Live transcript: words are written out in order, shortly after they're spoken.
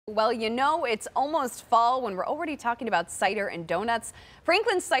Well, you know, it's almost fall when we're already talking about cider and donuts.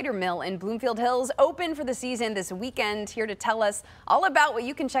 Franklin's Cider Mill in Bloomfield Hills open for the season this weekend. Here to tell us all about what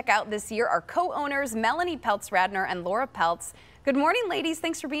you can check out this year are co-owners Melanie Peltz-Radner and Laura Peltz. Good morning, ladies.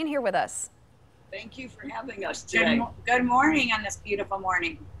 Thanks for being here with us. Thank you for having us today. Good morning on this beautiful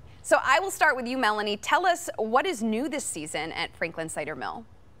morning. So I will start with you, Melanie. Tell us what is new this season at Franklin's Cider Mill.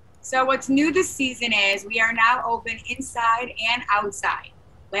 So what's new this season is we are now open inside and outside.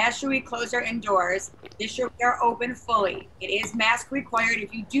 Last year we closed our indoors. This year we are open fully. It is mask required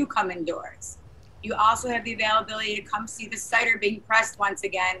if you do come indoors. You also have the availability to come see the cider being pressed once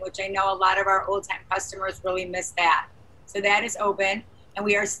again, which I know a lot of our old time customers really miss that. So that is open. And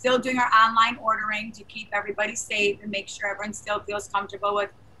we are still doing our online ordering to keep everybody safe and make sure everyone still feels comfortable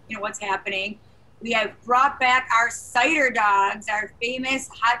with what's happening. We have brought back our cider dogs, our famous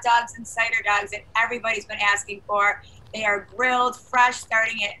hot dogs and cider dogs that everybody's been asking for. They are grilled fresh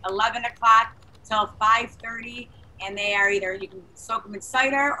starting at 11 o'clock till 5:30, and they are either, you can soak them in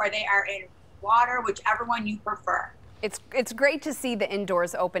cider or they are in water, whichever one you prefer. It's great to see the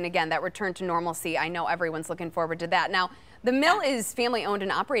indoors open again, that return to normalcy. I know everyone's looking forward to that. Now, the mill is family owned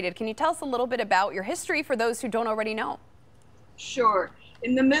and operated. Can you tell us a little bit about your history for those who don't already know? Sure.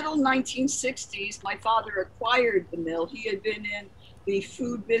 In the middle 1960s, my father acquired the mill. He had been in the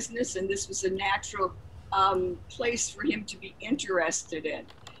food business, and this was a natural place for him to be interested in.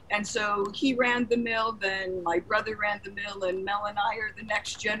 And so he ran the mill, then my brother ran the mill, and Mel and I are the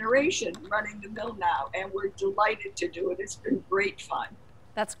next generation running the mill now, and we're delighted to do it. It's been great fun.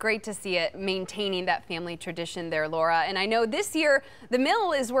 That's great to see it maintaining that family tradition there, Laura. And I know this year the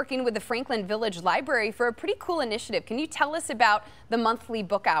mill is working with the Franklin Village Library for a pretty cool initiative. Can you tell us about the monthly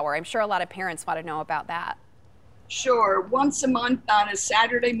book hour? I'm sure a lot of parents want to know about that. Sure. Once a month on a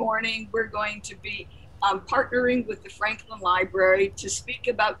Saturday morning, we're going to be partnering with the Franklin Library to speak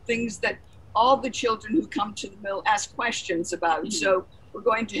about things that all the children who come to the mill ask questions about. So we're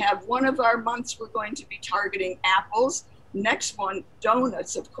going to have one of our months, we're going to be targeting apples. Next one,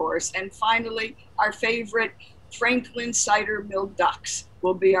 donuts, of course. And finally, our favorite Franklin Cider Mill ducks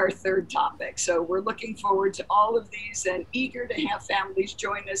will be our third topic. So we're looking forward to all of these and eager to have families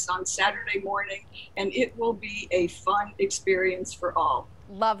join us on Saturday morning. And it will be a fun experience for all.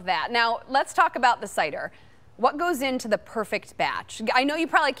 Love that. Now, let's talk about the cider. What goes into the perfect batch? I know you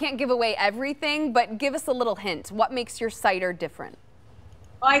probably can't give away everything, but give us a little hint. What makes your cider different?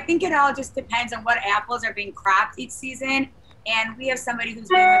 Well, I think it all just depends on what apples are being cropped each season. And we have somebody who's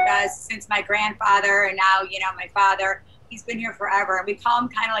been with us since my grandfather and now, my father. He's been here forever. And we call him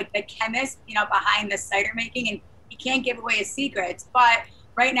kind of like the chemist, behind the cider making. And he can't give away his secrets. But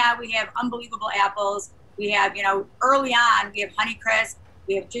right now we have unbelievable apples. We have, early on, we have Honeycrisp,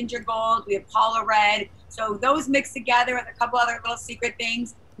 we have Ginger Gold, we have Paula Red. So those mixed together with a couple other little secret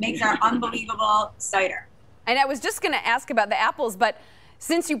things makes our unbelievable cider. And I was just going to ask about the apples, but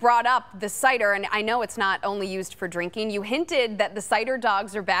since you brought up the cider, and I know it's not only used for drinking, you hinted that the cider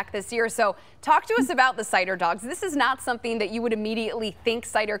dogs are back this year. So talk to us about the cider dogs. This is not something that you would immediately think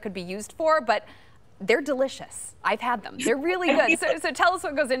cider could be used for, but they're delicious. I've had them. They're really good. So tell us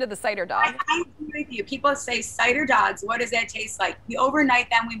what goes into the cider dog. I agree with you. People say cider dogs. What does that taste like? We overnight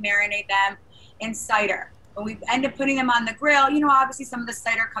them. We marinate them in cider. When we end up putting them on the grill, obviously some of the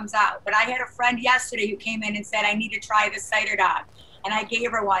cider comes out. But I had a friend yesterday who came in and said, I need to try this cider dog. And I gave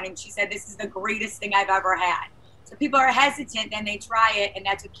her one, and she said, this is the greatest thing I've ever had. So people are hesitant, then they try it, and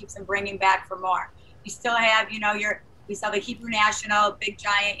that's what keeps them bringing back for more. You still have, we sell the Hebrew National, big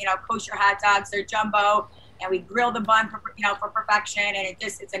giant, kosher hot dogs. They're jumbo, and we grill the bun for, for perfection, and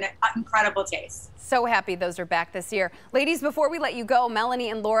it's an incredible taste. So happy those are back this year. Ladies, before we let you go, Melanie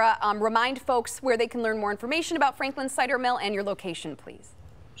and Laura, remind folks where they can learn more information about Franklin Cider Mill and your location, please.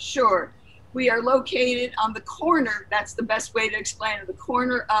 Sure. We are located on the corner, that's the best way to explain it, the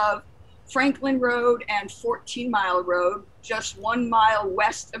corner of Franklin Road and 14 Mile Road, just 1 mile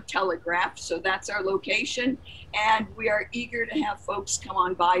west of Telegraph. So that's our location. And we are eager to have folks come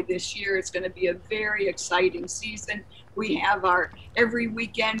on by this year. It's going to be a very exciting season. We have every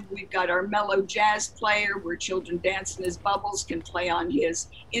weekend, we've got our mellow jazz player where children dance in his bubbles, can play on his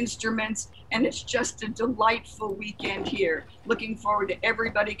instruments. And it's just a delightful weekend here. Looking forward to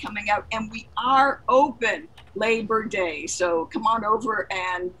everybody coming out. And we are open Labor Day. So come on over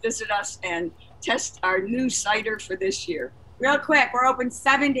and visit us and test our new cider for this year. Real quick, we're open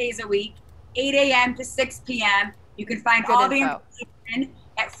 7 days a week, 8 a.m. to 6 p.m. You can find all the information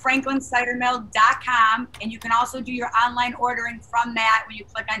at franklincidermill.com, and you can also do your online ordering from that when you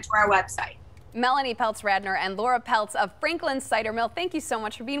click onto our website. Melanie Peltz-Radner and Laura Peltz of Franklin's Cider Mill, thank you so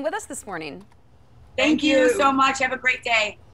much for being with us this morning. Thank you so much. Have a great day.